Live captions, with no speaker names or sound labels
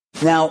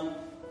Now,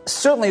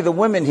 certainly the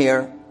women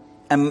here,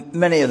 and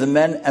many of the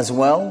men as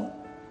well,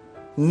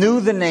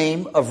 knew the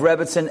name of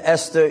Rebbetzin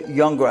Esther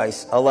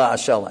Youngreis, Allah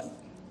Shalom.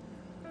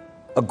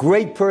 A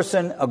great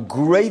person, a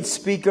great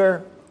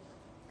speaker,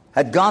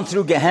 had gone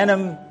through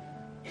Gehenna,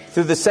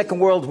 through the Second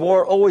World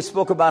War, always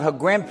spoke about her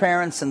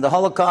grandparents and the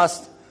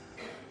Holocaust.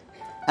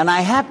 And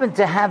I happened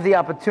to have the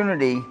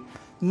opportunity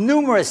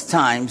numerous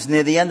times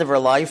near the end of her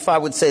life, I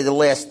would say the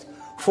last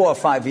 4 or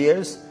 5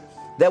 years,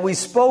 that we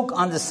spoke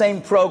on the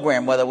same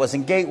program, whether it was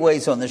in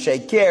Gateways or in the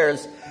Sheikh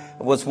Cares,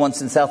 it was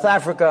once in South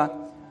Africa.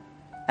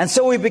 And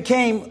so we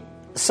became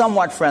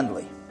somewhat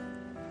friendly.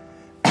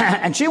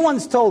 And she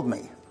once told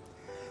me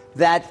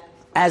that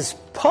as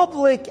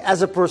public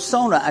as a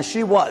persona as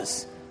she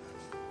was,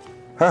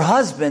 her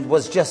husband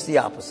was just the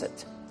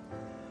opposite.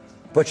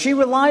 But she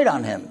relied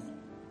on him.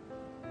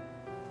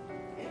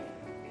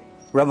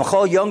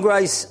 Ramachal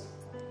Youngreis,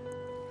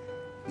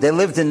 they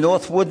lived in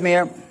North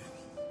Woodmere,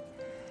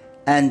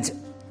 and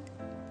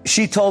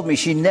she told me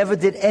she never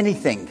did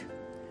anything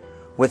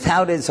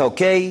without his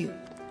okay,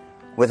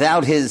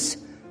 without his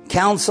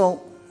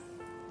counsel.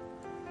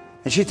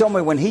 And she told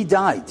me when he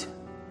died,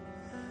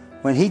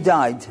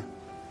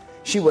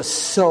 she was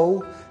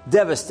so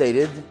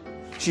devastated,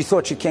 she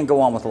thought she can't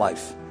go on with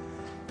life.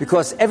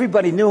 Because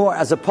everybody knew her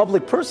as a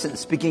public person,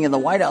 speaking in the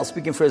White House,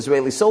 speaking for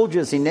Israeli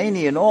soldiers,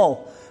 Hineni and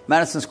all,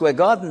 Madison Square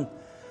Garden.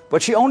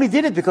 But she only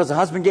did it because her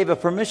husband gave her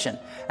permission.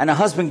 And her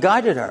husband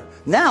guided her.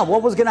 Now,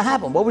 what was going to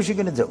happen? What was she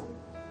going to do?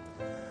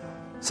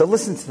 So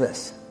listen to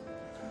this.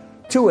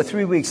 2 or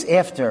 3 weeks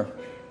after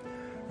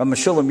Rav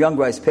Shulam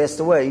Youngreis passed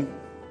away,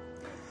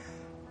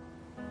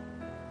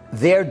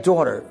 their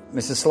daughter,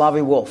 Mrs.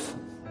 Slavi Wolf,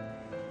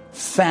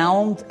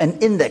 found an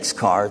index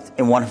card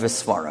in one of his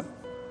Sfarim.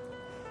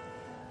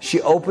 She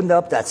opened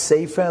up that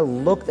sefer,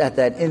 looked at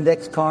that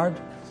index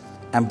card,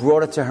 and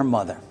brought it to her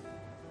mother.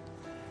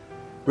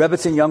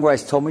 Rebbetzin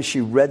Youngreis told me she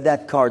read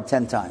that card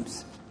 10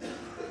 times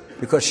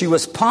because she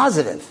was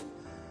positive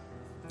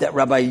that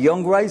Rabbi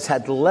Youngreis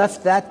had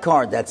left that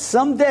card, that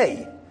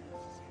someday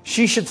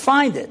she should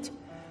find it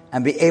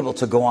and be able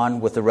to go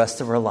on with the rest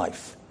of her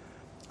life.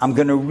 I'm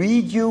going to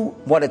read you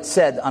what it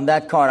said on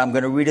that card. I'm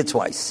going to read it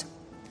twice.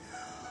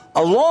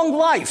 A long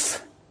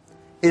life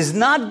is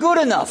not good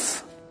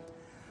enough,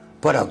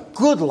 but a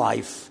good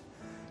life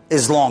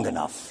is long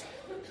enough.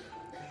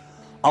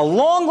 A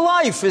long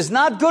life is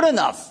not good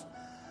enough.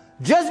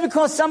 Just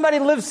because somebody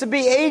lives to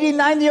be 80,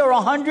 90, or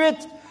 100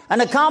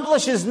 and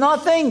accomplishes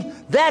nothing,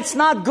 that's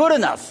not good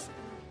enough.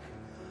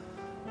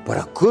 But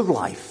a good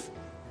life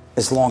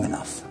is long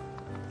enough.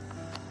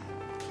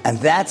 And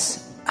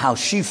that's how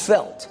she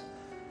felt,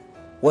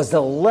 was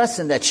the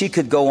lesson that she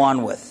could go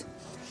on with.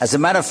 As a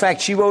matter of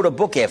fact, she wrote a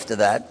book after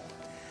that,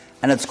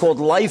 and it's called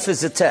Life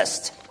is a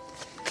Test.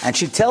 And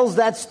she tells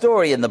that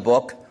story in the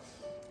book,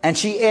 and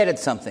she added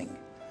something.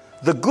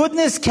 The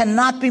goodness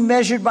cannot be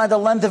measured by the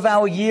length of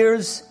our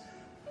years,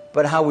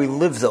 but how we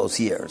live those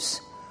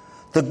years.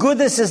 The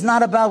goodness is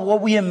not about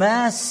what we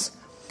amass,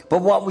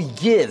 but what we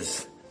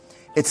give.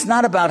 It's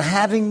not about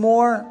having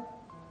more,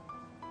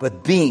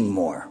 but being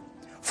more.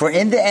 For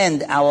in the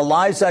end, our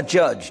lives are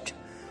judged,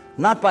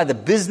 not by the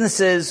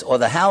businesses or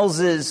the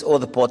houses or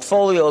the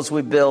portfolios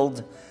we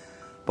build,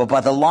 but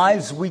by the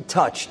lives we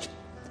touched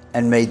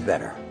and made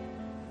better.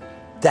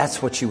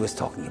 That's what she was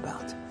talking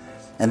about.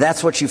 And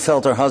that's what she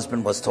felt her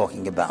husband was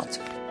talking about.